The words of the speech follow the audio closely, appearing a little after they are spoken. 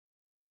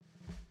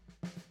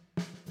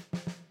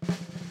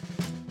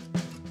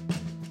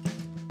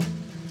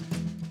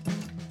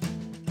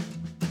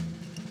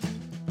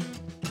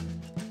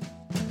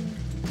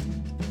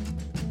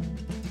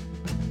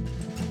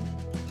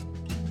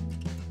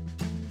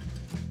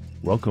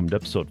Welcome to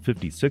episode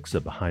 56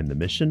 of Behind the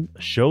Mission,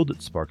 a show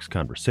that sparks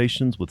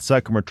conversations with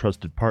Sycamore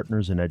trusted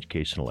partners and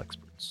educational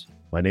experts.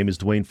 My name is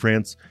Dwayne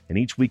France, and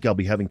each week I'll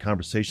be having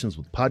conversations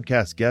with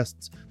podcast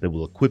guests that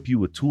will equip you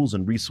with tools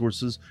and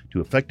resources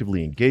to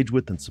effectively engage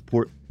with and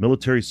support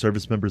military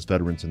service members,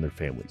 veterans, and their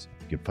families.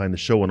 You can find the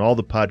show on all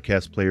the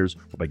podcast players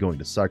or by going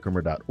to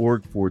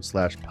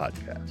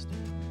sycamore.org/podcast.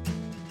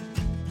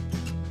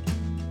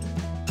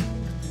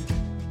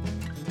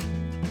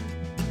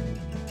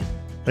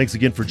 Thanks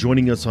again for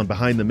joining us on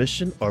Behind the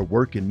Mission. Our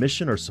work and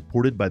mission are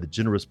supported by the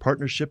generous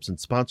partnerships and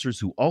sponsors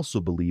who also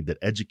believe that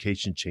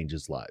education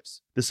changes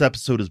lives. This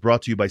episode is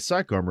brought to you by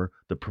PsychArmor,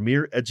 the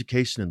premier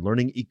education and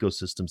learning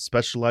ecosystem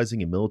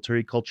specializing in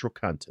military cultural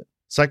content.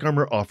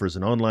 PsychArmor offers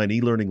an online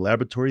e-learning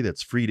laboratory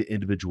that's free to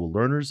individual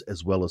learners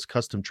as well as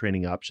custom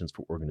training options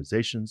for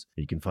organizations.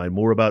 You can find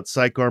more about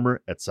PsychArmor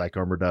at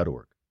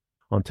psycharmor.org.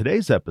 On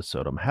today's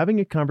episode, I'm having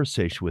a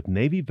conversation with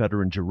Navy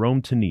veteran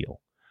Jerome Tennille.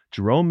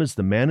 Jerome is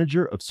the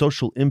manager of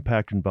social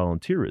impact and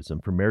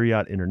volunteerism for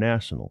Marriott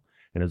International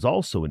and is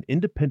also an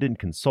independent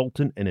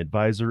consultant and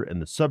advisor in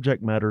the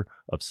subject matter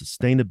of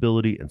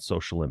sustainability and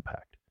social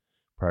impact.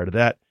 Prior to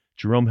that,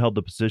 Jerome held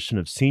the position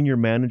of Senior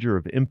Manager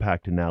of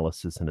Impact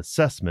Analysis and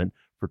Assessment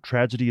for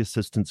Tragedy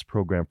Assistance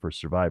Program for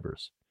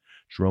Survivors.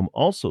 Jerome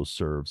also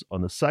serves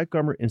on the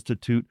PsychArmor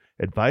Institute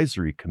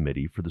Advisory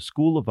Committee for the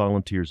School of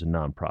Volunteers and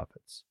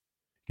Nonprofits.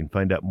 You can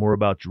find out more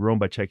about Jerome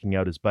by checking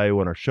out his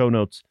bio in our show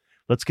notes.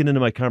 Let's get into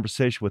my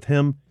conversation with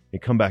him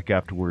and come back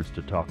afterwards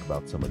to talk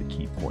about some of the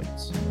key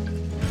points.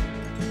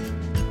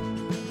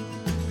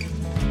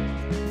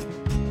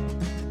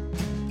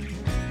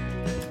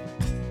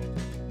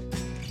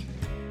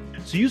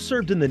 So you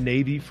served in the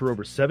Navy for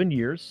over 7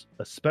 years,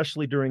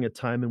 especially during a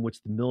time in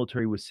which the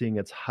military was seeing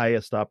its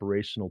highest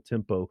operational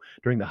tempo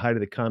during the height of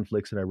the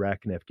conflicts in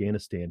Iraq and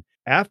Afghanistan.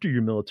 After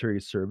your military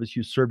service,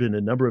 you served in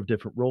a number of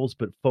different roles,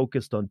 but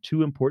focused on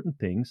two important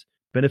things: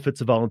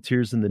 benefits of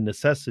volunteers and the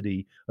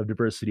necessity of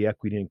diversity,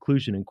 equity, and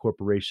inclusion in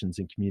corporations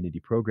and community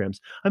programs.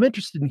 I'm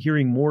interested in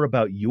hearing more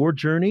about your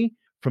journey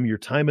from your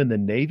time in the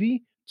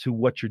Navy to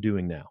what you're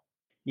doing now.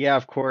 Yeah,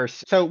 of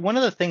course. So one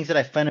of the things that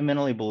I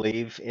fundamentally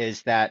believe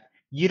is that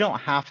you don't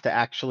have to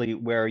actually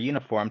wear a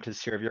uniform to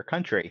serve your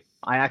country.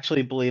 I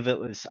actually believe it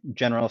was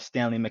General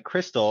Stanley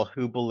McChrystal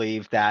who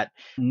believed that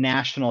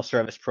national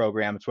service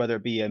programs, whether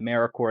it be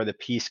AmeriCorps, the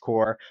Peace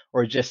Corps,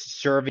 or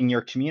just serving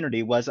your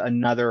community, was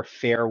another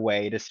fair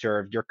way to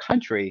serve your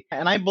country.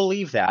 And I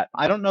believe that.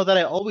 I don't know that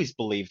I always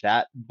believed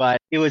that, but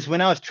it was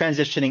when I was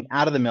transitioning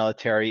out of the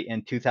military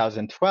in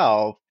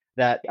 2012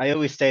 that I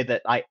always say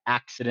that I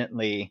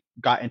accidentally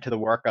got into the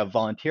work of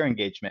volunteer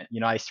engagement.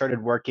 I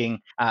started working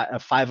at a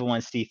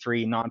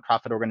 501c3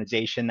 nonprofit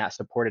organization that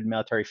supported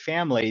military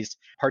families,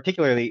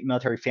 particularly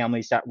military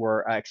families that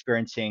were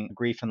experiencing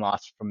grief and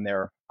loss from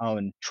their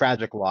own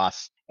tragic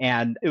loss.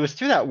 And it was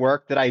through that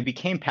work that I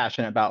became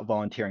passionate about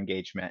volunteer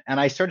engagement. And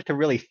I started to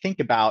really think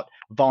about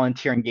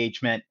volunteer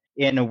engagement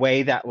in a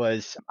way that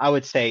was, I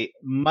would say,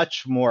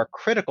 much more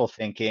critical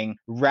thinking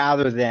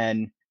rather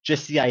than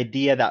just the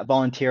idea that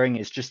volunteering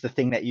is just the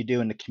thing that you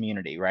do in the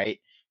community, right?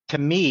 To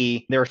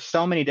me, there are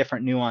so many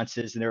different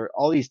nuances and there are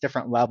all these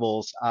different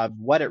levels of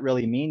what it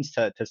really means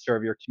to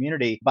serve your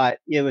community. But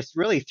it was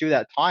really through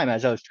that time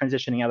as I was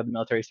transitioning out of the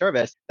military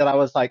service that I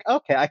was like,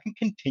 okay, I can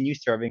continue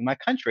serving my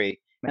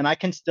country and I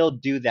can still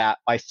do that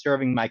by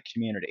serving my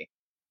community.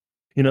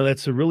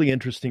 That's a really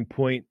interesting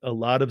point. A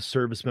lot of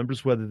service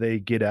members, whether they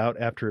get out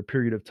after a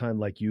period of time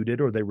like you did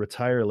or they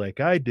retire like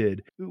I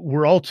did,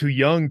 we're all too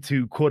young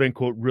to quote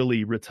unquote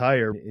really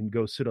retire and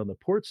go sit on the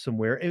porch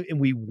somewhere. And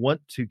we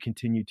want to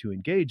continue to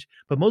engage.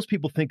 But most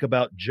people think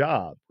about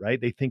job,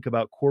 right? They think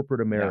about corporate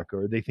America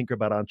or they think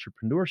about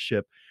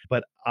entrepreneurship.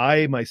 But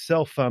I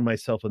myself found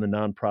myself in the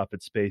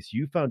nonprofit space.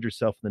 You found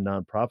yourself in the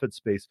nonprofit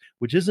space,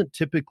 which isn't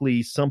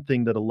typically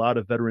something that a lot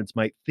of veterans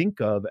might think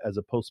of as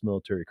a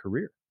post-military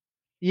career.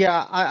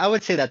 Yeah, I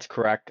would say that's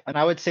correct. And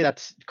I would say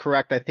that's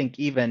correct, I think,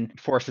 even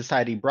for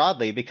society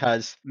broadly,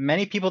 because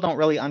many people don't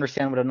really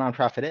understand what a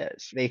nonprofit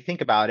is. They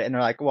think about it and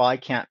they're like, well, I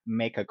can't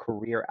make a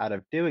career out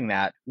of doing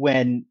that.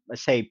 When,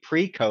 let's say,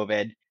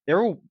 pre-COVID, there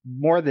were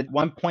more than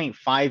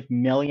 1.5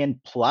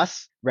 million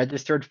plus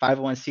registered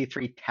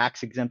 501c3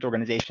 tax exempt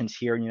organizations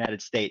here in the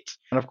United States.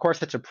 And of course,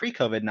 that's a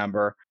pre-COVID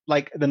number.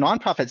 Like the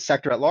nonprofit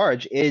sector at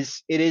large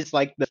is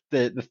like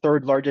the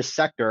third largest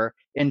sector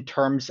in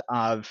terms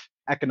of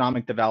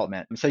economic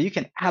development. So you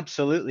can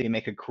absolutely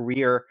make a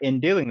career in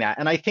doing that.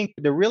 And I think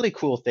the really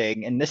cool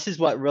thing, and this is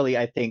what really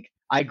I think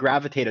I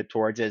gravitated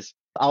towards, is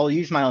I'll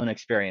use my own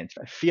experience,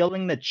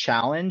 feeling the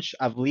challenge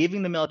of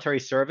leaving the military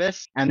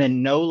service and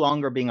then no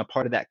longer being a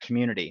part of that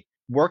community.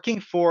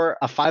 Working for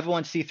a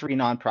 501c3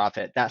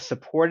 nonprofit that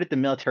supported the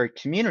military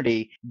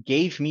community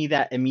gave me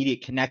that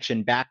immediate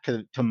connection back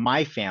to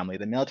my family,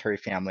 the military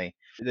family.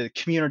 the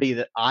community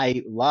that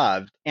I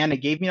loved. And it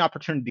gave me an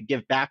opportunity to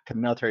give back to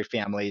military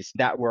families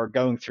that were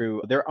going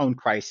through their own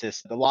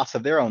crisis, the loss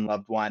of their own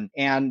loved one.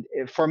 And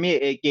for me,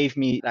 it gave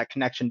me that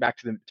connection back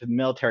to the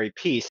military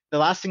piece. The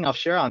last thing I'll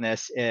share on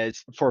this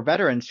is for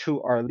veterans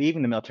who are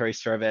leaving the military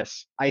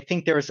service, I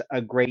think there's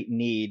a great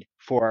need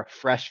for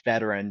fresh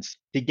veterans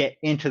to get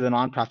into the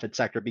nonprofit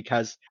sector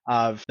because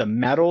of the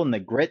mettle and the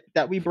grit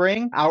that we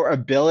bring, our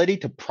ability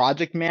to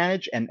project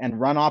manage and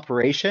run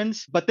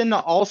operations, but then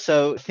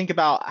also think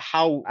about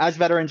how, as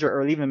veterans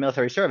are leaving the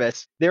military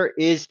service, there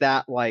is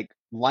that like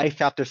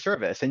life after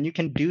service. And you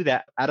can do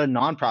that at a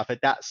nonprofit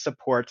that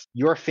supports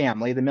your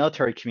family, the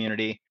military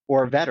community,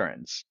 or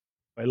veterans.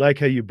 I like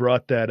how you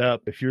brought that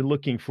up. If you're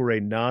looking for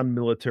a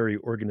non-military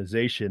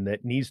organization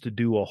that needs to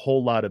do a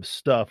whole lot of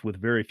stuff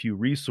with very few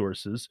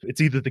resources,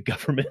 it's either the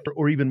government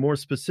or even more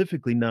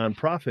specifically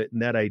nonprofit.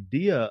 And that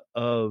idea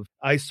of,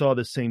 I saw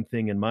the same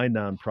thing in my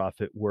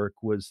nonprofit work,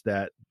 was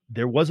that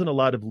there wasn't a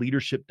lot of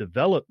leadership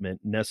development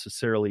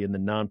necessarily in the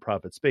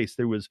nonprofit space.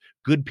 There was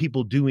good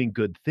people doing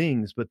good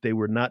things, but they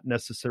were not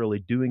necessarily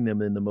doing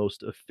them in the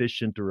most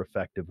efficient or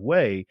effective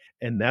way.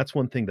 And that's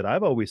one thing that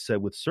I've always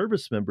said with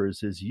service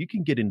members is you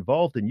can get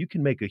involved and you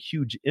can make a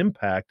huge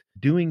impact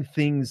doing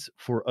things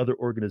for other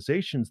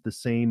organizations the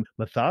same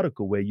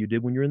methodical way you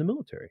did when you're in the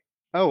military.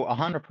 Oh,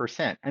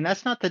 100%. And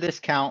that's not to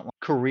discount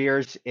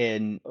careers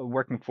in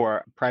working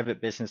for private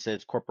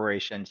businesses,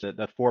 corporations,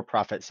 the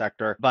for-profit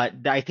sector. But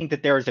I think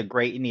that there is a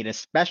great need,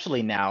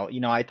 especially now.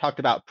 I talked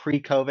about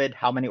pre-COVID,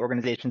 how many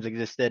organizations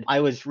existed.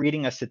 I was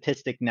reading a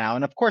statistic now,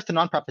 and of course, the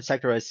nonprofit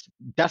sector is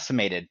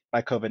decimated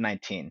by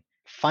COVID-19.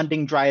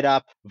 Funding dried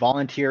up,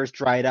 volunteers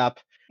dried up.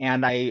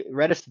 And I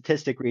read a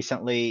statistic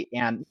recently,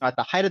 and at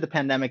the height of the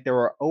pandemic, there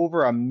were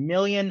over 1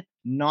 million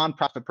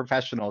nonprofit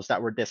professionals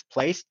that were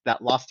displaced,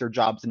 that lost their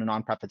jobs in the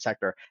nonprofit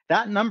sector.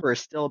 That number is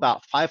still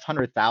about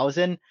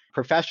 500,000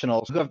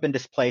 professionals who have been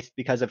displaced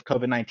because of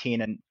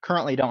COVID-19 and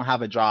currently don't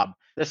have a job.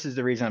 This is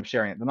the reason I'm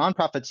sharing it. The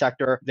nonprofit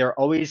sector, they're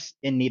always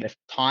in need of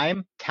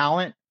time,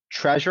 talent,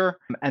 treasure,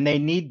 and they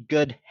need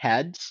good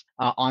heads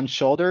on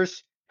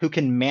shoulders who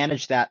can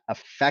manage that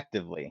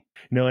effectively.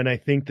 And I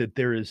think that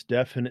there is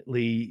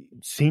definitely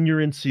senior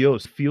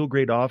NCOs, field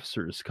grade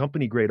officers,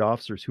 company grade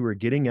officers who are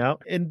getting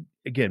out. And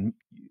again,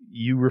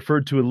 you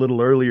referred to a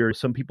little earlier,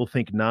 some people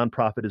think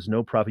nonprofit is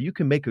no profit. You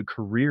can make a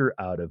career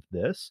out of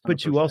this, but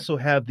 100%. you also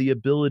have the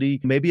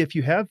ability, maybe if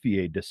you have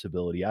VA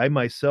disability. I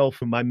myself,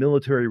 from my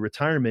military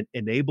retirement,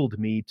 enabled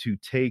me to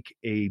take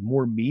a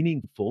more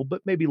meaningful,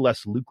 but maybe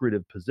less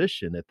lucrative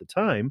position at the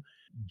time,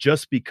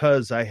 just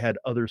because I had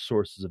other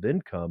sources of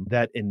income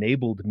that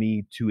enabled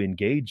me to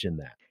engage in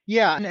that.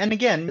 Yeah, and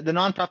again, the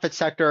nonprofit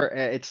sector,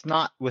 it's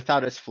not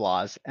without its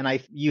flaws,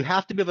 and you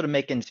have to be able to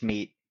make ends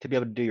meet to be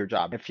able to do your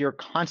job. If you're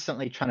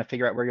constantly trying to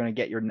figure out where you're going to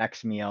get your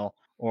next meal,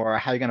 or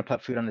how you're going to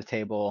put food on the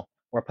table,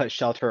 or put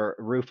shelter,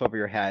 roof over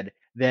your head,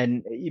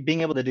 then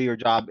being able to do your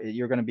job,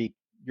 you're going to be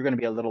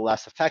a little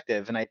less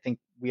effective. And I think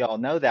we all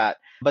know that.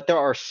 But there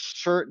are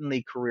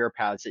certainly career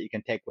paths that you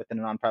can take within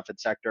the nonprofit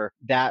sector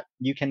that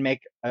you can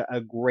make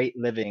a great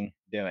living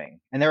doing.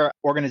 And there are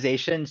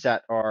organizations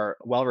that are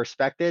well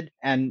respected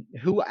and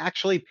who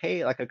actually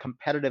pay like a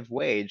competitive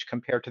wage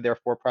compared to their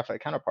for-profit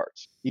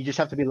counterparts. You just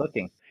have to be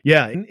looking.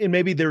 Yeah. And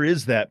maybe there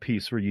is that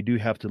piece where you do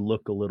have to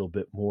look a little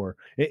bit more.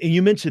 And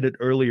you mentioned it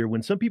earlier.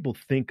 When some people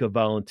think of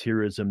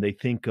volunteerism, they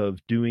think of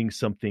doing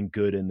something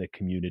good in the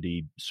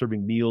community,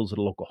 serving meals at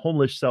a local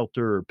homeless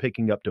shelter or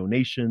picking up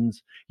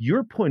donations.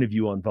 Your point of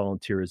view on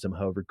volunteerism,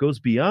 however, goes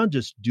beyond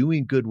just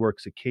doing good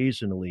works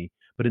occasionally,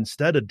 but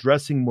instead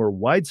addressing more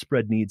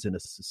widespread needs in a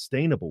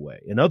sustainable way.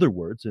 In other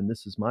words, and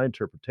this is my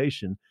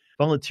interpretation,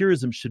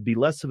 volunteerism should be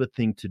less of a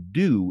thing to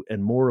do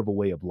and more of a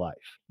way of life.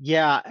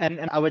 Yeah,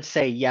 and I would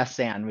say yes,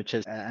 and which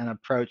is an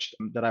approach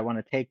that I want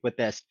to take with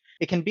this.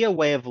 It can be a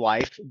way of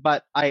life,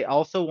 but I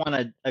also want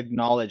to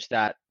acknowledge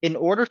that in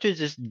order to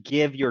just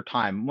give your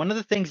time, one of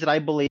the things that I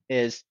believe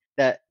is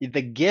that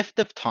the gift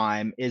of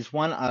time is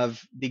one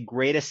of the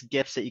greatest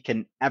gifts that you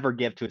can ever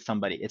give to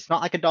somebody. It's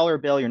not like a dollar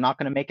bill. You're not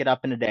going to make it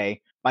up in a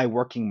day by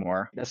working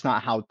more. That's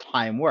not how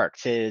time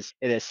works. It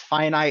is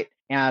finite.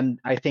 And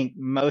I think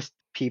most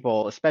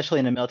people, especially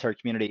in the military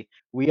community,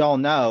 we all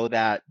know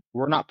that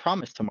we're not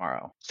promised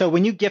tomorrow. So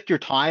when you gift your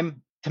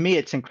time, to me,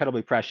 it's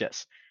incredibly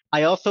precious.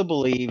 I also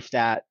believe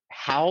that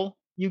how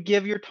you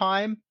give your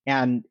time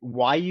and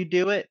why you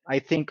do it, I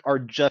think are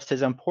just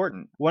as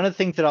important. One of the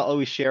things that I'll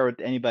always share with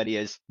anybody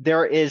is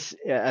there is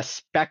a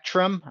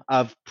spectrum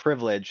of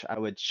privilege I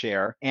would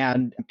share,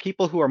 and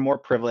people who are more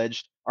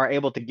privileged are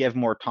able to give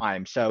more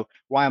time. So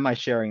why am I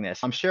sharing this?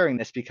 I'm sharing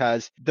this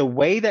because the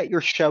way that you're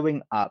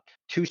showing up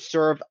to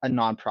serve a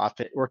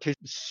nonprofit or to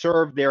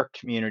serve their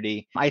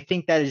community, I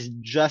think that is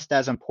just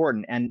as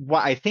important. And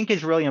what I think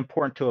is really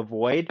important to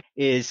avoid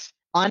is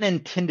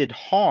unintended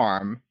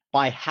harm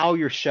by how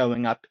you're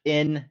showing up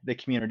in the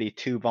community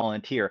to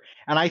volunteer.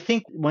 And I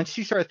think once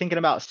you start thinking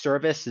about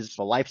service as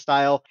a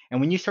lifestyle,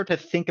 and when you start to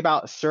think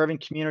about serving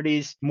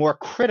communities more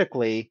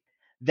critically,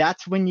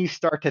 that's when you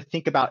start to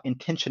think about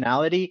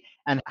intentionality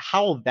and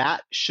how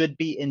that should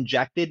be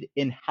injected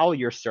in how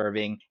you're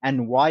serving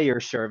and why you're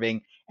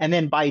serving. And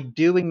then by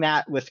doing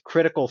that with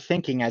critical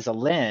thinking as a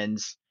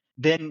lens,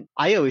 then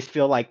I always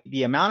feel like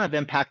the amount of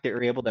impact that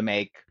you're able to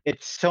make,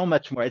 it's so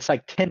much more. It's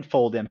like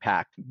tenfold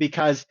impact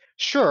because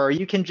sure,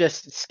 you can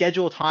just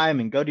schedule time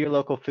and go to your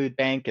local food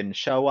bank and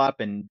show up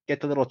and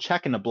get the little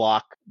check in the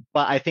block.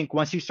 But I think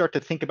once you start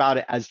to think about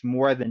it as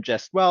more than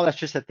just, well, that's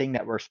just a thing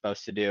that we're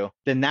supposed to do,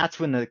 then that's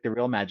when the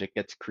real magic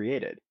gets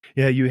created.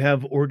 Yeah, you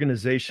have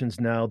organizations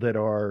now that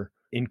are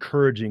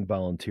encouraging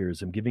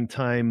volunteerism, giving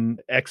time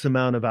X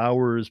amount of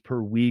hours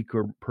per week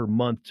or per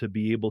month to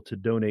be able to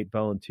donate,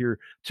 volunteer,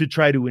 to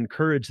try to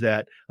encourage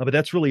that. But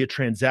that's really a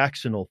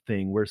transactional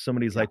thing where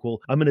somebody's Yeah. like, well,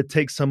 I'm going to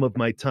take some of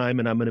my time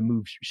and I'm going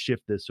to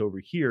shift this over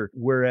here.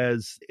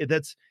 Whereas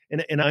that's,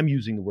 and I'm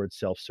using the word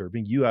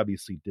self-serving. You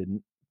obviously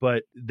didn't.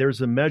 But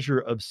there's a measure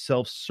of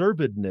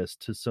self-servedness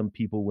to some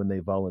people when they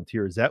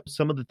volunteer. Is that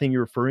some of the thing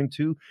you're referring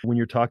to when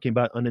you're talking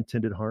about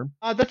unintended harm?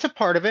 That's a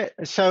part of it.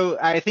 So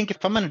I think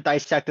if I'm going to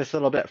dissect this a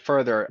little bit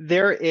further,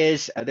 there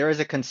is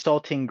a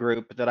consulting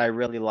group that I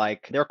really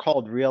like. They're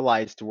called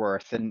Realized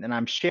Worth, and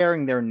I'm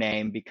sharing their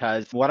name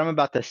because what I'm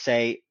about to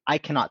say, I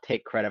cannot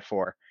take credit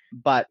for.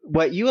 But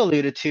what you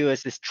alluded to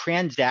is this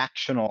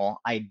transactional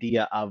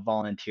idea of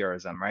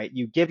volunteerism, right?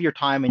 You give your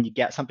time and you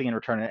get something in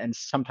return. And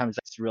sometimes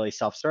that's really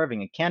self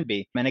serving. It can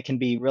be. And it can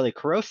be really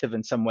corrosive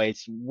in some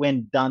ways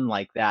when done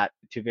like that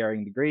to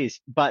varying degrees.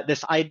 But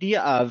this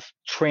idea of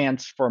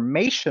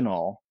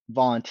transformational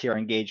volunteer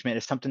engagement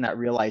is something that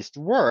Realized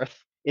Worth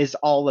is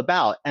all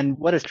about. And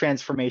what does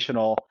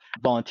transformational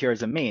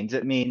volunteerism means?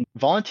 It means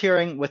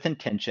volunteering with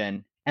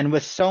intention and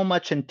with so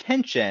much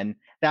intention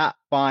that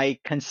by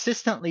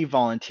consistently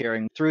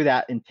volunteering through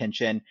that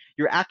intention,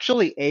 you're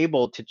actually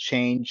able to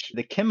change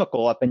the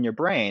chemical up in your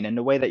brain and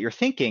the way that you're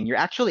thinking. You're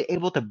actually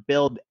able to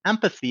build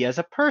empathy as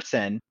a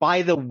person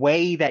by the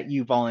way that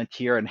you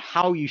volunteer and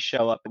how you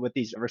show up with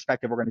these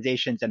respective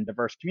organizations and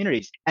diverse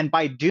communities. And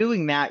by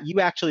doing that, you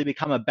actually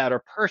become a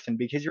better person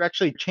because you're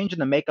actually changing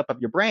the makeup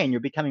of your brain. You're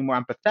becoming more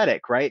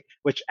empathetic, right?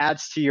 Which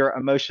adds to your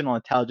emotional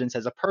intelligence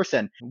as a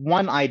person.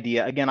 One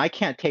idea, again, I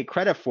can't take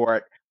credit for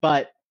it,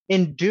 but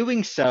in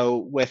doing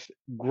so with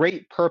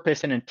great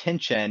purpose and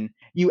intention,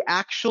 you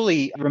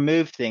actually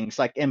remove things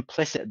like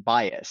implicit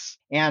bias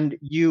and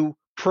you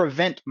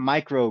prevent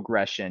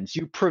microaggressions.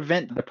 You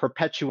prevent the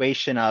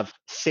perpetuation of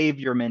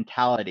savior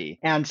mentality.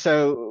 And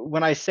so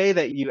when I say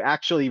that you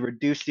actually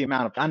reduce the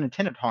amount of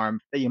unintended harm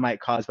that you might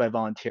cause by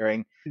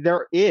volunteering,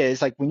 there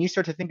is like when you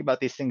start to think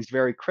about these things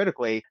very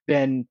critically,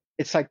 then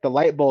it's like the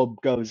light bulb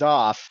goes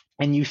off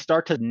and you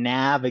start to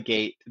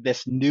navigate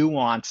this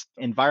nuanced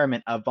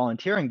environment of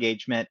volunteer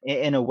engagement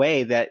in a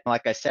way that,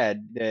 like I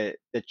said, the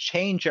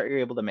change that you're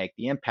able to make,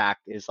 the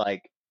impact is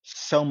like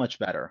so much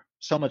better,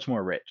 so much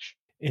more rich.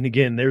 And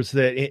again, there's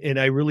that, and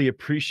I really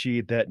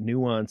appreciate that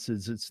nuance.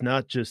 Is it's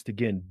not just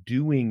again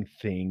doing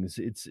things;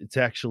 it's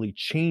actually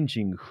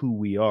changing who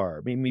we are.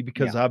 I mean,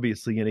 because Yeah.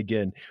 obviously, and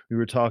again, we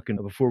were talking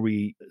before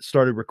we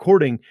started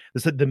recording.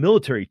 This that the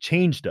military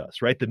changed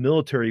us, right? The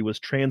military was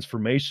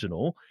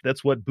transformational.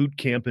 That's what boot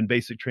camp and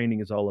basic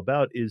training is all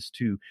about: is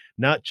to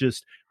not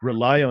just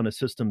rely on a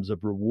systems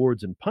of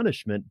rewards and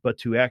punishment, but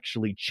to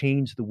actually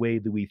change the way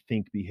that we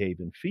think, behave,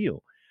 and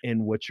feel.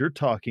 And what you're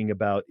talking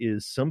about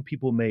is some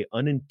people may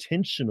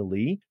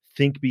unintentionally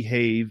think,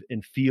 behave,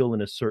 and feel in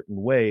a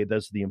certain way.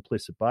 Those are the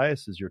implicit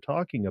biases you're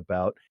talking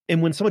about.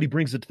 And when somebody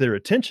brings it to their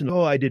attention,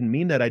 oh, I didn't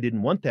mean that, I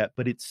didn't want that,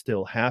 but it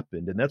still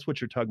happened. And that's what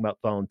you're talking about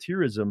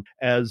volunteerism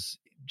as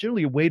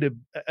generally a way to,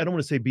 I don't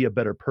want to say be a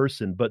better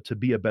person, but to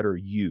be a better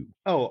you.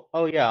 Oh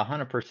yeah,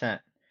 100%.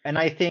 And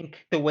I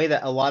think the way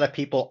that a lot of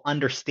people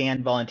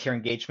understand volunteer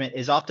engagement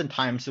is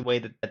oftentimes the way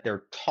that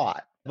they're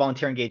taught.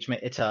 Volunteer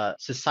engagement, it's a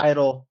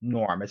societal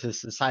norm, it's a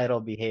societal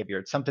behavior,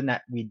 it's something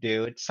that we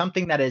do, it's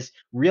something that is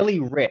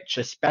really rich,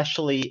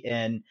 especially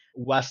in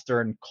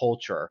Western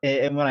culture.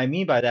 And what I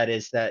mean by that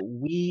is that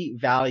we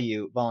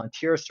value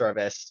volunteer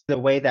service the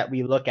way that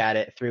we look at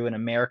it through an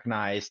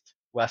Americanized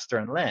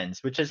Western lens,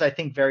 which is, I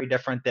think, very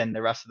different than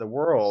the rest of the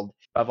world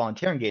of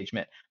volunteer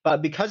engagement.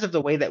 But because of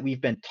the way that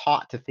we've been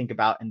taught to think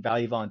about and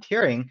value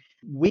volunteering,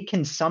 we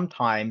can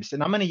sometimes,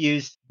 and I'm going to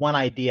use one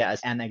idea as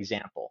an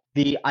example,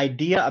 the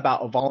idea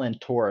about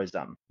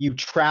voluntourism. You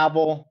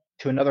travel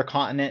to another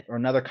continent or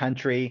another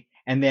country,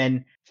 and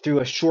then through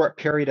a short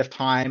period of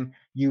time,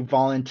 you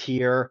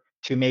volunteer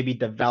to maybe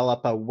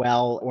develop a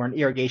well or an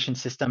irrigation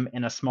system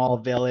in a small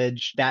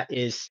village that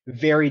is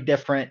very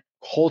different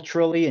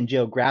culturally and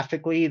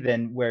geographically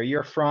than where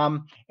you're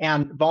from.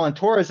 And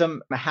voluntourism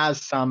has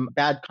some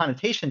bad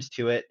connotations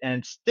to it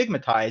and it's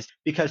stigmatized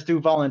because through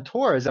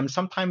voluntourism,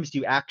 sometimes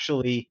you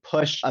actually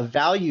push a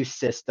value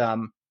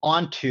system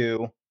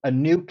onto a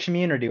new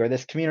community or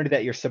this community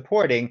that you're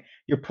supporting.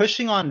 You're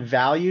pushing on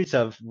values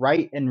of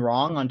right and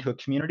wrong onto a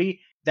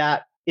community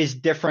that is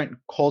different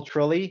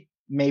culturally,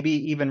 maybe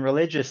even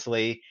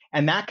religiously,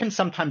 and that can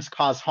sometimes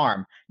cause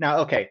harm. Now,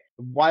 okay,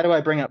 why do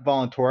I bring up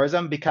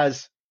voluntourism?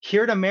 Because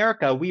here in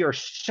America, we are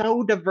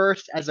so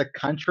diverse as a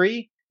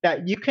country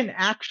that you can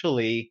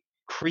actually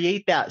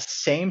create that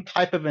same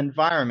type of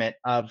environment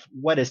of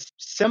what is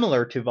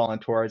similar to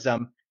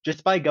volunteerism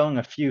just by going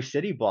a few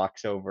city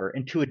blocks over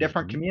into a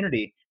different Mhm.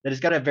 community that has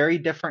got a very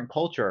different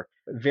culture,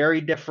 very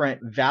different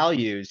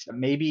values,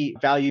 maybe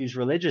values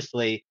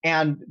religiously.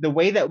 And the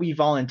way that we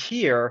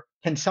volunteer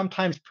can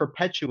sometimes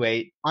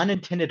perpetuate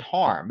unintended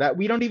harm that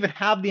we don't even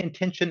have the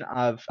intention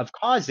of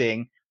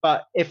causing.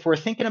 But if we're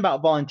thinking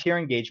about volunteer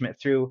engagement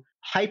through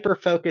hyper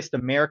focused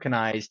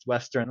Americanized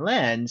Western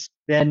lens,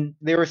 then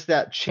there's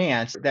that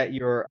chance that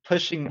you're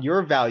pushing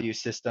your value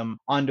system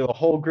onto a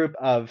whole group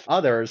of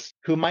others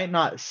who might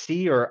not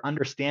see or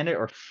understand it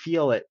or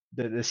feel it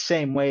the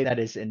same way that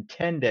is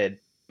intended.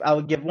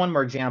 I'll give one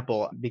more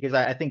example because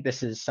I think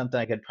this is something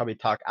I could probably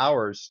talk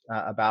hours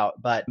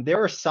about. But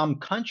there are some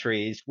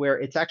countries where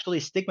it's actually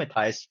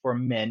stigmatized for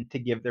men to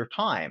give their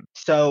time.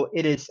 So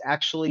it is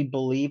actually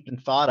believed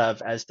and thought of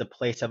as the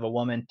place of a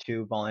woman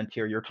to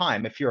volunteer your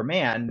time. If you're a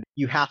man,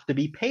 you have to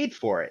be paid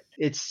for it.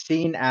 It's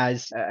seen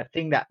as a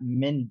thing that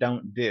men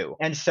don't do.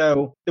 And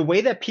so the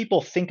way that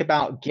people think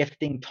about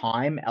gifting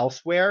time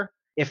elsewhere,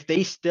 if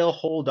they still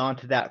hold on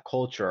to that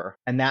culture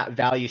and that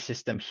value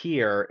system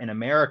here in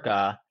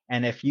America,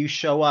 and if you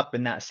show up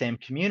in that same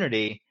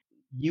community,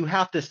 you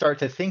have to start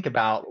to think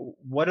about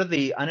what are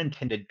the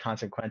unintended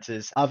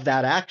consequences of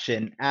that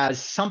action as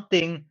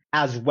something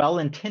as well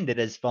intended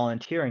as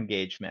volunteer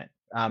engagement.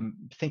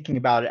 Thinking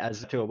about it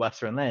as to a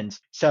Western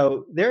lens.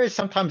 So there is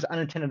sometimes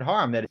unintended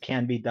harm that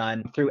can be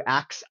done through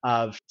acts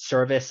of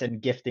service and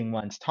gifting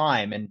one's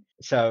time. And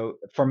so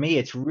for me,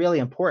 it's really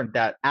important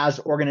that as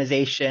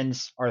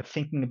organizations are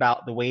thinking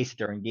about the ways that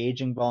they're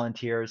engaging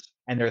volunteers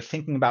and they're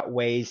thinking about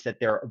ways that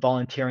they're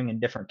volunteering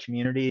in different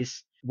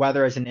communities,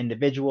 whether as an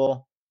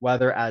individual,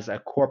 whether as a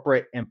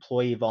corporate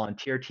employee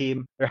volunteer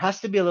team, there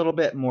has to be a little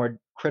bit more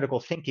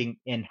critical thinking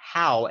in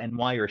how and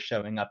why you're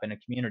showing up in a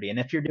community. And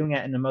if you're doing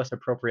it in the most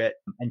appropriate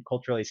and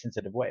culturally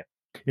sensitive way.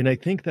 And I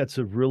think that's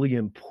a really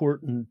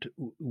important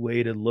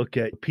way to look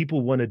at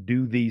people want to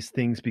do these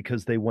things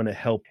because they want to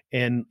help.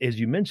 And as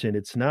you mentioned,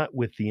 it's not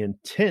with the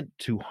intent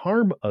to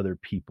harm other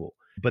people.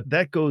 But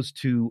that goes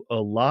to a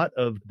lot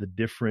of the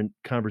different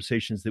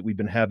conversations that we've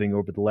been having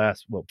over the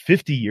last,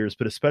 50 years,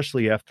 but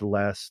especially after the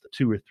last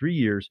 2 or 3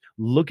 years,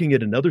 looking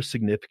at another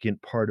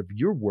significant part of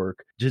your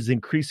work, which is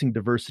increasing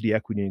diversity,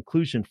 equity, and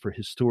inclusion for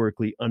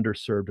historically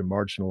underserved and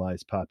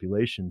marginalized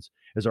populations.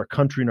 As our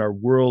country and our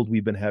world,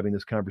 we've been having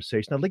this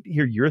conversation. I'd like to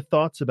hear your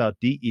thoughts about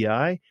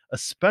DEI,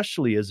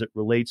 especially as it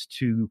relates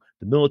to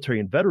the military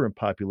and veteran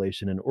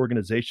population and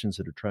organizations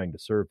that are trying to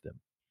serve them.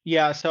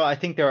 Yeah, so I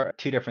think there are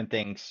two different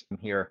things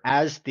here.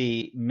 As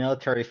the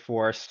military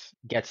force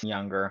gets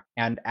younger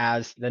and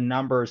as the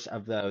numbers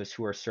of those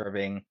who are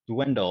serving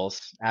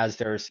dwindles, as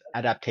there's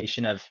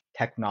adaptation of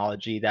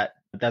technology that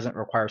doesn't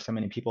require so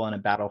many people in a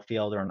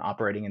battlefield or an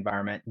operating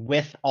environment,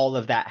 with all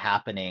of that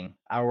happening,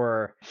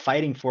 our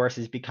fighting force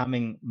is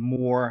becoming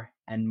more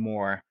and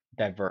more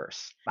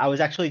diverse. I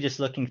was actually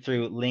just looking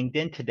through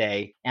LinkedIn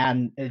today,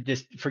 and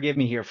just forgive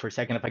me here for a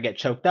second if I get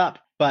choked up,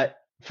 but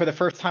for the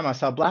first time I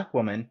saw a Black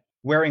woman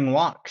wearing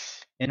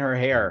locks in her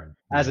hair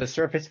as Yeah. a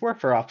surface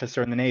warfare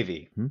officer in the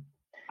Navy. Hmm.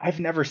 I've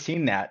never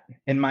seen that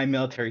in my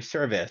military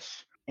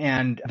service.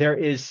 And there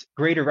is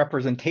greater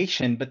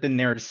representation, but then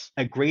there's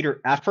a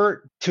greater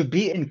effort to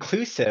be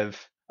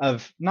inclusive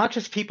of not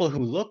just people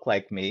who look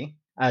like me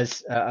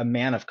as a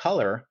man of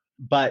color,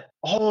 but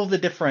all the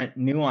different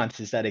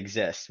nuances that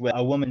exist with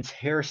a woman's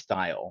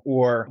hairstyle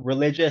or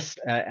religious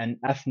and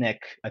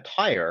ethnic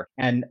attire,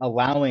 and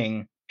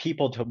allowing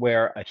people to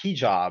wear a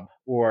hijab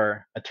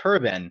or a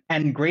turban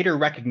and greater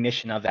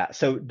recognition of that.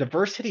 So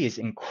diversity is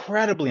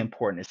incredibly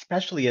important,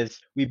 especially as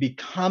we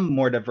become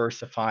more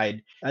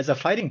diversified as a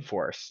fighting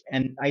force.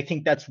 And I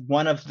think that's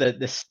one of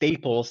the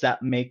staples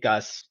that make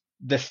us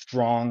the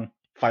strong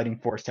fighting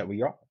force that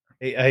we are.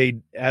 I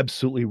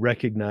absolutely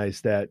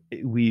recognize that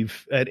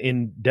we've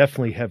and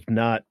definitely have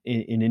not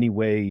in any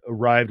way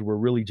arrived. We're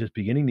really just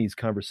beginning these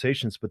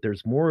conversations, but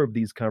there's more of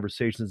these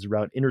conversations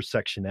around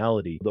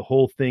intersectionality. The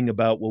whole thing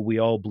about, well, we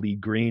all bleed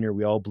green or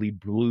we all bleed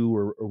blue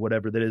or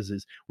whatever that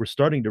is we're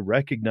starting to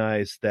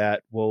recognize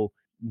that, well,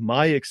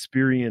 my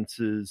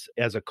experiences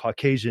as a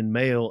Caucasian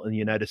male in the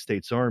United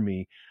States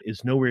Army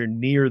is nowhere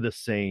near the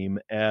same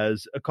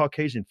as a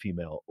Caucasian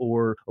female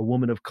or a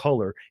woman of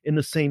color in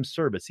the same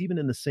service, even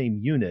in the same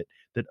unit.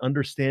 That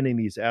understanding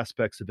these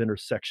aspects of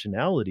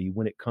intersectionality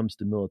when it comes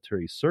to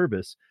military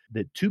service,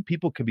 that two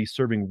people can be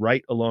serving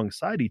right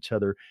alongside each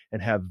other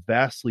and have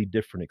vastly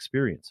different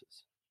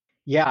experiences.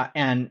 Yeah,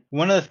 and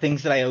one of the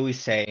things that I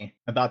always say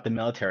about the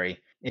military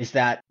is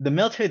that the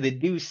military, they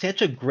do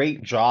such a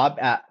great job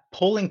at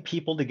pulling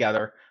people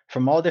together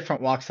from all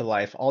different walks of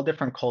life, all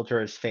different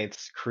cultures,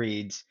 faiths,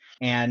 creeds,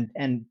 and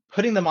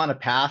putting them on a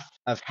path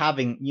of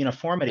having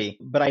uniformity.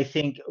 But I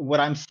think what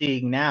I'm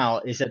seeing now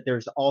is that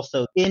there's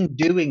also, in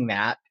doing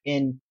that,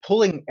 in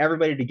pulling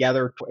everybody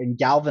together and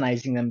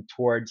galvanizing them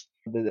towards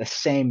the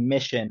same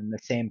mission, the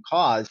same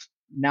cause,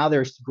 now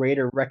there's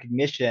greater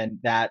recognition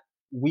that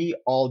we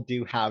all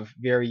do have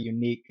very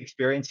unique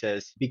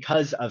experiences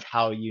because of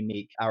how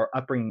unique our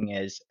upbringing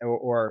is,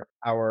 or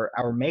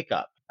our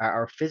makeup,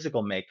 our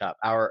physical makeup,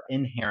 our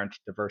inherent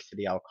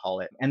diversity, I'll call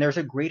it. And there's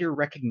a greater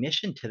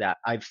recognition to that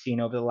I've seen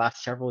over the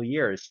last several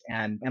years.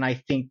 And I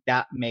think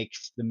that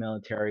makes the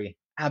military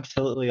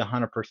absolutely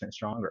 100%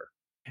 stronger.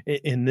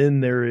 And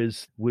then there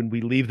is when we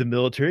leave the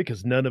military,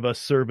 because none of us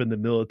serve in the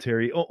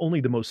military,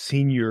 only the most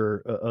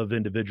senior of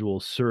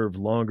individuals serve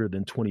longer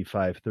than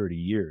 25, 30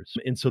 years.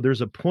 And so there's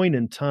a point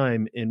in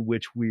time in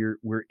which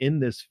we're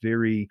in this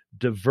very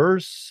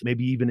diverse,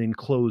 maybe even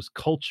enclosed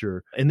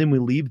culture. And then we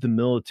leave the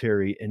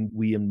military and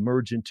we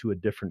emerge into a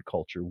different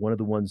culture. One of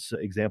the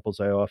examples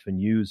I often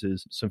use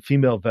is some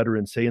female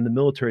veterans say in the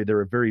military,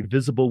 they're very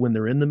visible when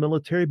they're in the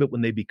military, but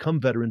when they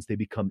become veterans, they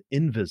become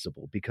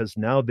invisible because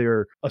now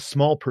they're a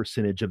small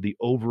percentage of the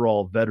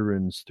overall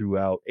veterans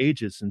throughout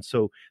ages. And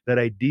so that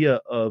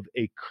idea of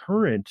a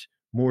current,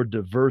 more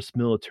diverse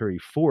military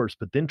force,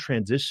 but then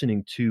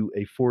transitioning to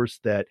a force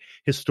that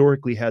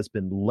historically has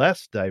been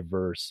less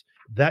diverse,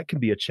 that can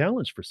be a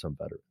challenge for some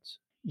veterans.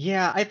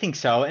 Yeah, I think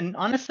so. And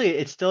honestly,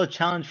 it's still a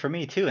challenge for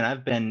me too. And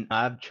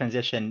I've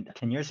transitioned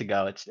 10 years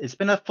ago. It's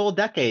been a full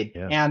decade,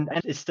 Yeah. and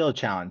it's still a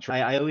challenge.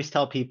 I always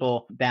tell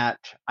people that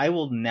I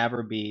will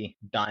never be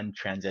done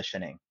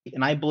transitioning.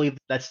 And I believe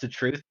that's the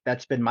truth.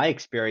 That's been my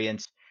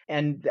experience.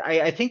 And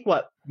I think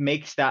what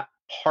makes that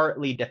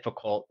partly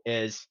difficult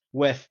is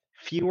with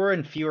fewer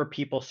and fewer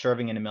people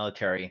serving in the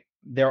military,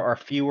 there are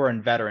fewer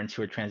veterans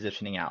who are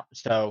transitioning out.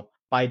 So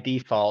by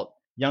default,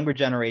 younger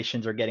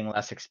generations are getting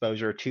less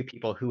exposure to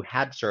people who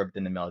had served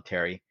in the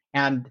military.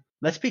 And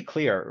let's be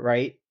clear,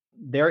 right?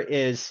 There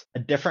is a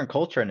different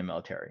culture in the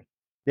military.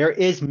 There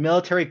is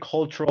military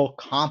cultural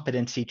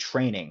competency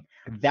training.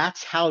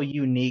 That's how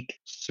unique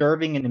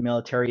serving in the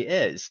military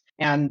is.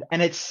 And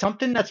it's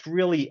something that's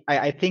really,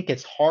 I think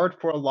it's hard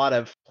for a lot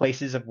of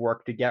places of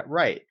work to get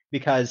right,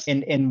 because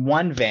in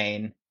one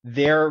vein,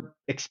 their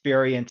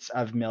experience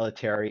of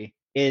military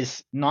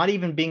is not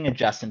even being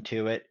adjusted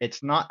to it.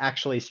 It's not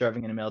actually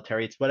serving in the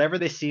military. It's whatever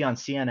they see on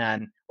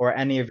CNN or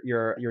any of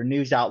your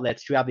news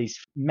outlets who have these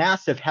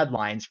massive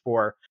headlines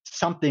for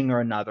something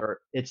or another.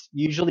 It's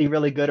usually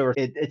really good, or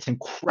it's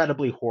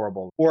incredibly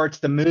horrible. Or it's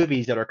the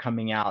movies that are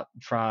coming out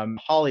from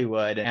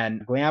Hollywood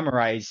and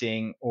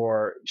glamorizing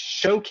or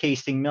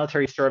showcasing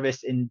military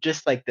service in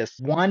just like this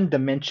one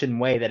dimension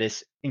way that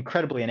is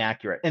incredibly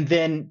inaccurate. And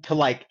then to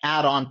like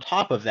add on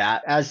top of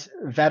that, as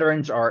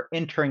veterans are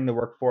entering the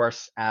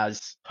workforce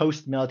as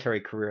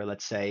post-military career,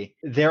 let's say,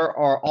 there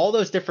are all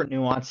those different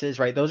nuances,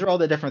 right? Those are all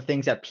the different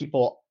things that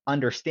people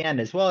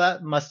understand as well.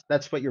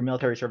 That's what your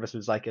military service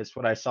was like, is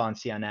what I saw on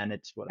CNN.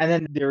 And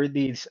then there are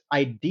these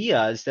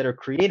ideas that are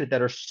created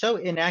that are so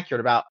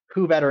inaccurate about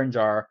who veterans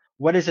are,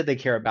 what is it they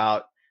care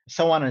about,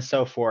 so on and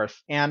so forth.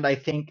 And I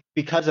think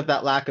because of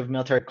that lack of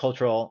military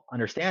cultural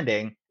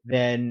understanding,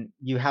 then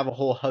you have a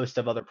whole host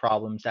of other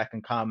problems that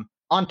can come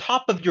on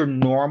top of your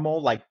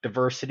normal like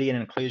diversity and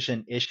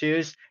inclusion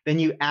issues. Then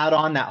you add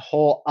on that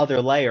whole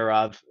other layer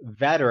of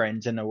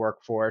veterans in the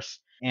workforce.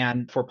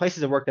 And for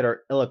places of work that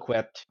are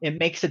ill-equipped, it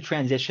makes the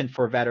transition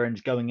for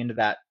veterans going into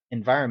that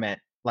environment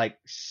like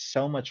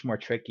so much more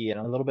tricky and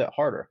a little bit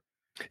harder.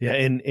 Yeah,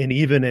 and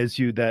even as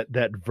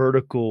that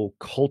vertical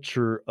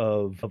culture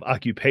of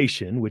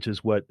occupation, which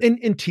is what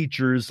in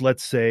teachers,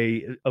 let's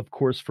say, of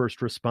course, first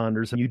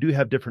responders, and you do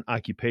have different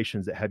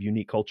occupations that have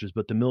unique cultures,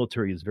 but the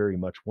military is very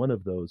much one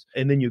of those.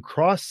 And then you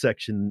cross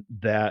section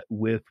that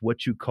with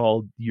what you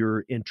call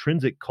your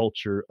intrinsic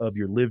culture of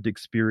your lived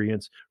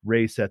experience,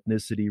 race,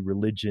 ethnicity,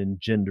 religion,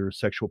 gender,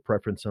 sexual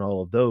preference, and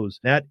all of those.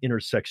 That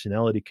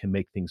intersectionality can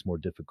make things more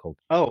difficult.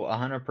 Oh,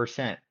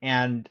 100%.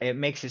 And it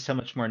makes it so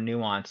much more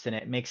nuanced, and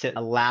it makes it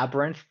a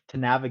labyrinth to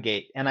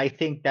navigate. And I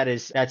think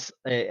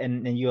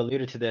and you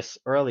alluded to this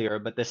earlier,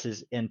 but this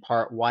is in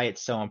part why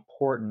it's so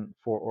important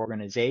for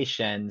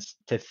organizations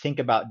to think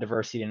about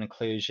diversity and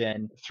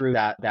inclusion through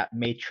that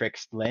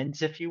matrix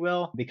lens, if you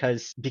will,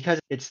 because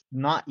it's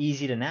not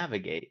easy to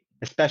navigate.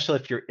 Especially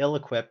if you're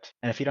ill-equipped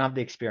and if you don't have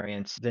the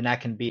experience, then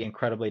that can be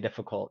incredibly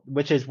difficult,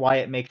 which is why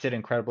it makes it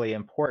incredibly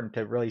important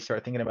to really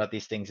start thinking about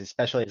these things,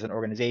 especially as an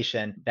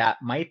organization that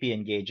might be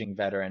engaging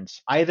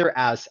veterans, either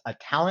as a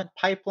talent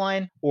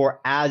pipeline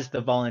or as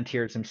the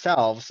volunteers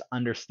themselves,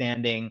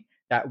 understanding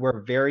that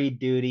we're very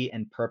duty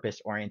and purpose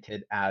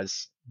oriented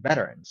as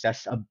veterans.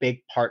 That's a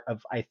big part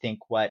of, I think,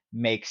 what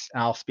makes,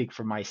 and I'll speak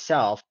for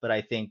myself, but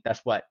I think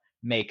that's what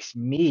makes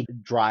me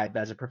drive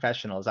as a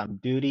professional, is I'm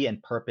duty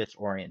and purpose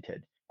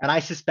oriented. And I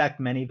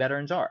suspect many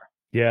veterans are.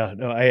 Yeah,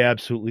 no, I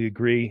absolutely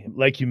agree.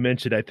 Like you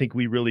mentioned, I think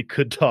we really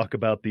could talk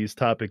about these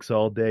topics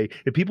all day.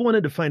 If people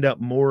wanted to find out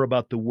more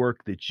about the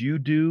work that you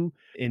do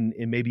and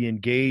maybe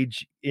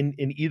engage in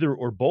either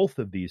or both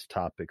of these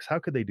topics, how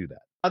could they do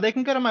that? They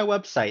can go to my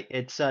website.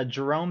 It's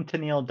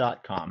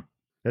JeromeTennille.com.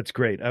 That's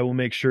great. I will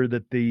make sure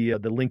that the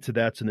link to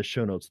that's in the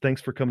show notes.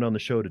 Thanks for coming on the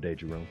show today,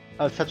 Jerome.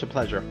 Oh, it's such a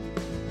pleasure.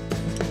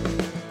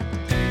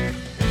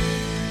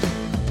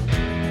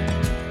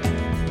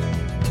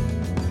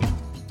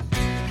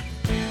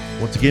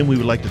 Once again, we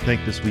would like to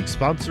thank this week's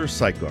sponsor,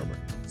 PsychArmor.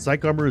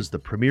 PsychArmor is the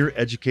premier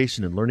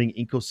education and learning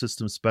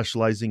ecosystem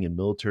specializing in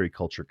military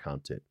culture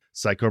content.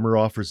 PsychArmor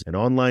offers an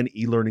online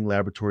e-learning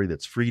laboratory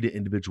that's free to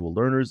individual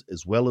learners,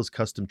 as well as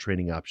custom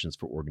training options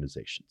for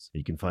organizations.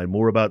 You can find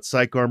more about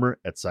PsychArmor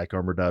at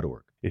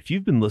psycharmor.org. If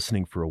you've been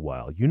listening for a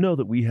while, you know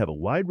that we have a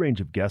wide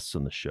range of guests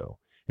on the show.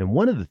 And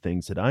one of the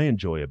things that I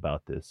enjoy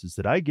about this is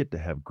that I get to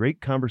have great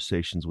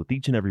conversations with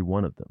each and every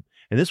one of them.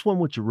 And this one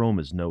with Jerome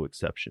is no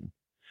exception.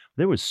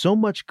 There was so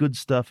much good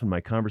stuff in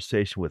my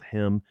conversation with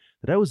him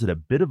that I was at a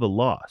bit of a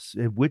loss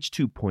at which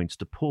 2 points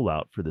to pull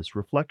out for this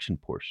reflection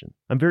portion.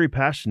 I'm very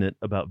passionate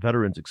about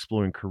veterans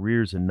exploring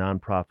careers in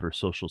nonprofit or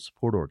social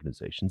support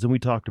organizations, and we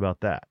talked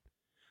about that.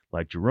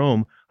 Like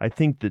Jerome, I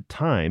think that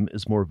time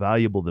is more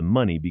valuable than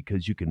money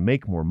because you can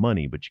make more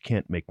money, but you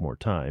can't make more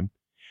time.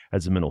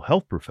 As a mental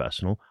health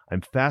professional,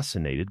 I'm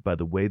fascinated by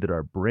the way that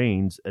our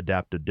brains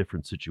adapt to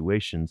different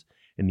situations,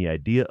 and the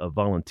idea of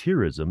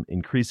volunteerism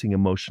increasing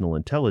emotional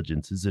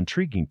intelligence is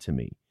intriguing to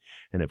me.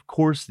 And of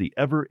course, the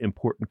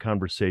ever-important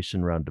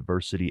conversation around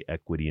diversity,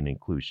 equity, and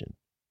inclusion.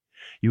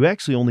 You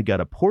actually only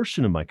got a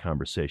portion of my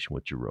conversation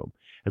with Jerome,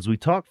 as we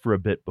talked for a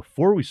bit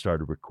before we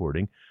started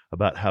recording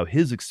about how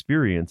his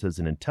experience as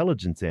an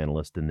intelligence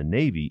analyst in the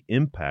Navy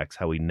impacts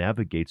how he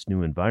navigates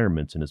new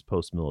environments in his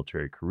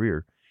post-military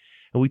career.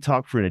 And we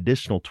talked for an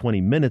additional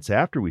 20 minutes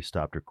after we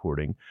stopped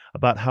recording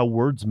about how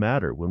words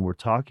matter when we're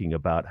talking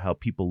about how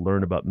people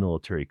learn about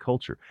military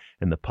culture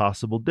and the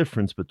possible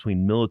difference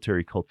between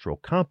military cultural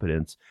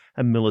competence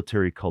and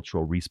military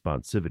cultural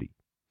responsivity.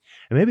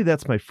 And maybe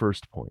that's my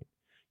first point.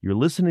 You're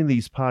listening to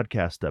these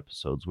podcast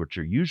episodes, which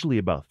are usually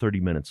about 30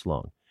 minutes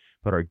long,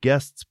 but our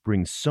guests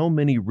bring so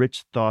many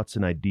rich thoughts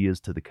and ideas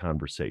to the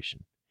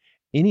conversation.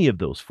 Any of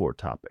those 4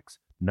 topics,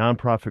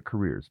 nonprofit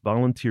careers,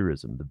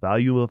 volunteerism, the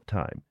value of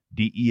time,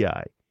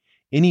 DEI,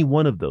 any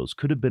one of those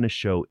could have been a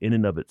show in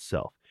and of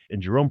itself,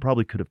 and Jerome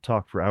probably could have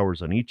talked for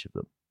hours on each of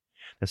them.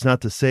 That's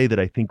not to say that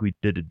I think we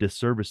did a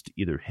disservice to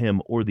either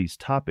him or these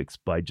topics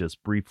by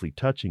just briefly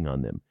touching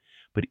on them,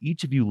 but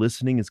each of you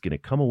listening is going to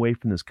come away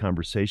from this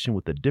conversation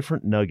with a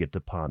different nugget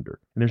to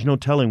ponder, and there's no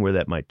telling where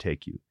that might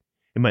take you.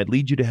 It might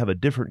lead you to have a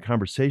different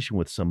conversation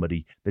with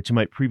somebody that you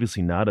might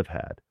previously not have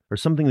had, or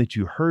something that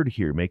you heard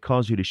here may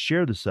cause you to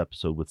share this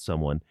episode with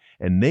someone,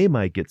 and they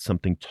might get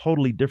something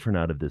totally different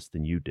out of this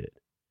than you did.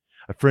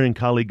 A friend and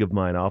colleague of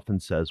mine often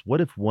says,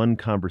 what if one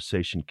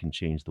conversation can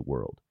change the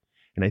world?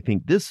 And I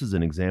think this is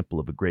an example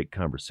of a great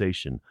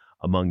conversation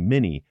among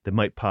many that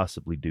might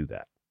possibly do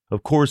that.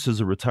 Of course, as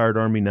a retired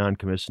Army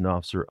non-commissioned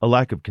officer, a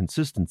lack of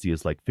consistency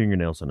is like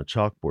fingernails on a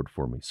chalkboard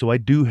for me. So I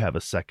do have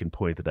a second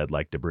point that I'd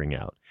like to bring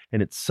out.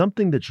 And it's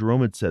something that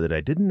Jerome had said that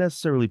I didn't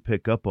necessarily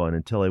pick up on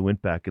until I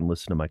went back and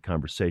listened to my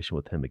conversation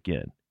with him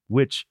again,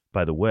 which,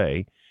 by the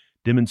way,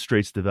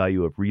 demonstrates the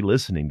value of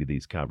re-listening to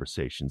these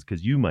conversations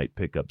because you might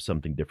pick up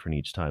something different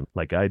each time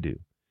like I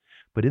do.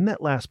 But in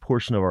that last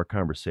portion of our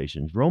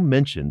conversation, Jerome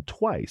mentioned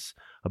twice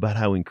about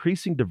how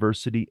increasing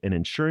diversity and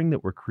ensuring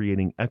that we're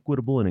creating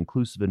equitable and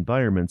inclusive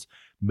environments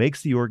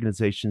makes the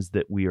organizations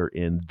that we are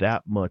in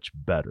that much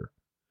better.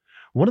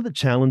 One of the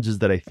challenges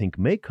that I think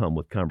may come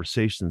with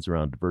conversations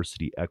around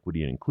diversity,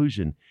 equity, and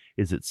inclusion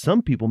is that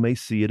some people may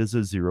see it as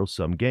a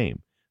zero-sum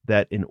game,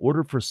 that in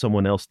order for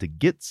someone else to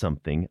get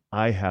something,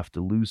 I have to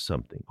lose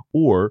something,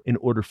 or in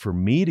order for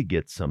me to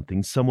get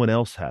something, someone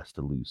else has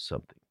to lose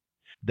something.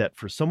 That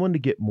for someone to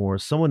get more,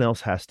 someone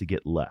else has to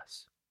get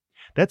less.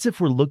 That's if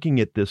we're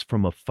looking at this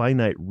from a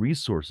finite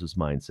resources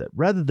mindset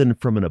rather than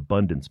from an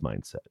abundance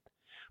mindset.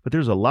 But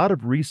there's a lot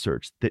of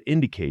research that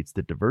indicates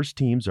that diverse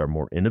teams are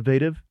more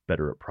innovative,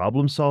 better at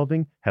problem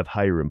solving, have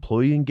higher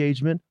employee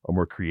engagement, are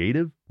more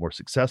creative, more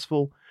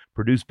successful,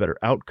 produce better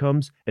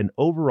outcomes, and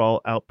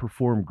overall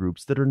outperform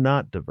groups that are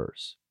not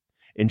diverse.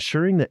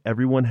 Ensuring that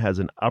everyone has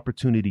an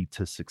opportunity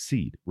to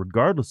succeed,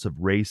 regardless of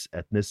race,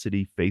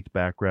 ethnicity, faith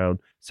background,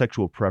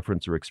 sexual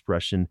preference or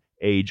expression,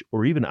 age,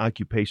 or even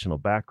occupational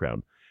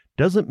background,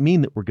 doesn't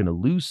mean that we're going to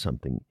lose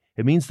something.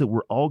 It means that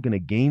we're all going to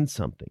gain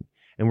something,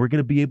 and we're going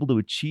to be able to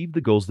achieve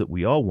the goals that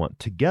we all want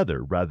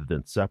together rather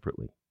than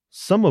separately.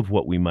 Some of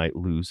what we might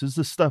lose is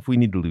the stuff we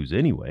need to lose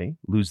anyway,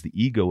 lose the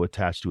ego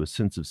attached to a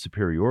sense of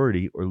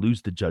superiority, or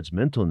lose the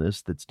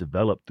judgmentalness that's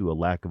developed through a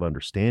lack of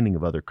understanding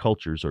of other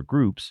cultures or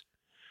groups.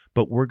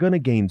 But we're going to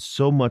gain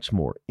so much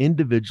more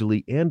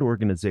individually and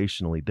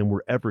organizationally than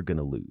we're ever going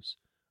to lose.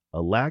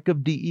 A lack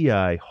of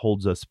DEI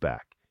holds us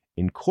back.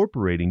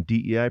 Incorporating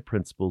DEI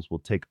principles will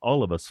take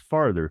all of us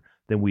farther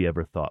than we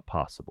ever thought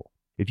possible.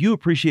 If you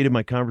appreciated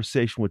my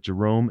conversation with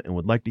Jerome and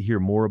would like to hear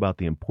more about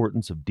the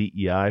importance of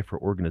DEI for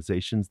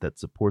organizations that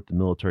support the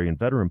military and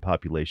veteran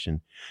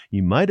population,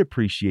 you might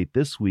appreciate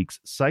this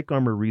week's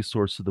PsychArmor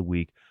Resource of the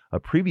Week,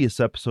 a previous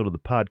episode of the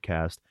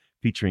podcast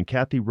featuring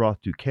Kathy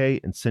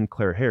Roth-Duquet and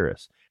Sinclair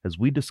Harris, as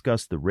we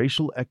discuss the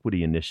Racial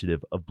Equity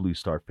Initiative of Blue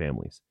Star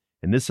Families.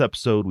 In this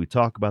episode, we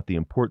talk about the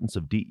importance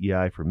of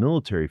DEI for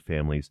military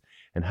families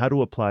and how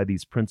to apply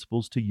these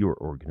principles to your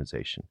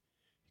organization.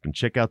 You can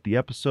check out the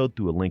episode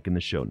through a link in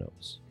the show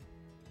notes.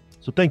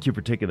 So thank you for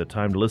taking the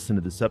time to listen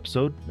to this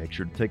episode. Make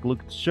sure to take a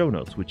look at the show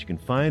notes, which you can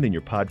find in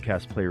your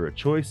podcast player of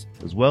choice,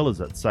 as well as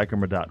at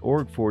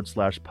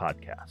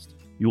psycharmor.org/podcast.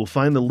 You will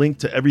find the link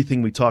to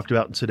everything we talked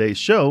about in today's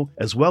show,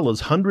 as well as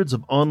hundreds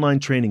of online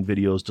training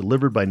videos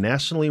delivered by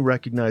nationally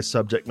recognized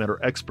subject matter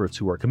experts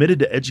who are committed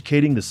to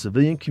educating the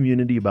civilian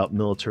community about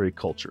military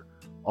culture.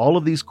 All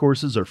of these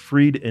courses are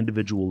free to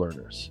individual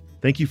learners.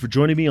 Thank you for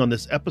joining me on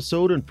this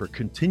episode and for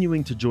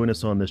continuing to join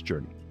us on this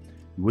journey.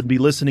 You wouldn't be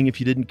listening if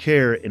you didn't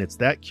care, and it's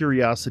that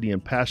curiosity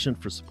and passion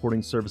for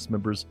supporting service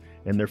members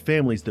and their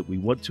families that we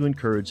want to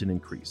encourage and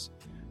increase.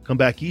 Come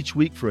back each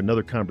week for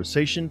another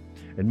conversation,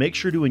 and make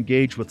sure to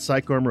engage with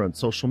PsychArmor on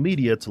social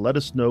media to let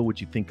us know what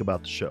you think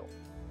about the show.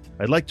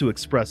 I'd like to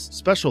express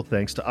special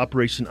thanks to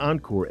Operation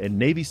Encore and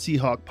Navy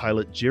Seahawk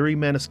pilot Jerry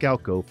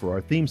Maniscalco for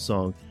our theme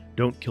song,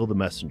 Don't Kill the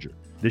Messenger.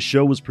 This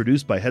show was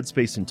produced by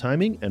Headspace and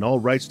Timing, and all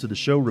rights to the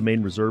show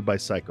remain reserved by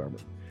PsychArmor.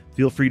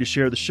 Feel free to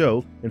share the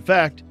show. In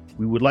fact,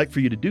 we would like for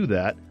you to do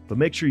that, but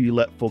make sure you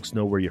let folks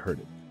know where you heard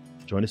it.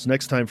 Join us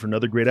next time for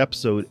another great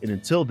episode, and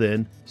until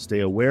then,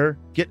 stay aware,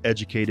 get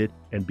educated,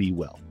 and be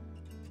well.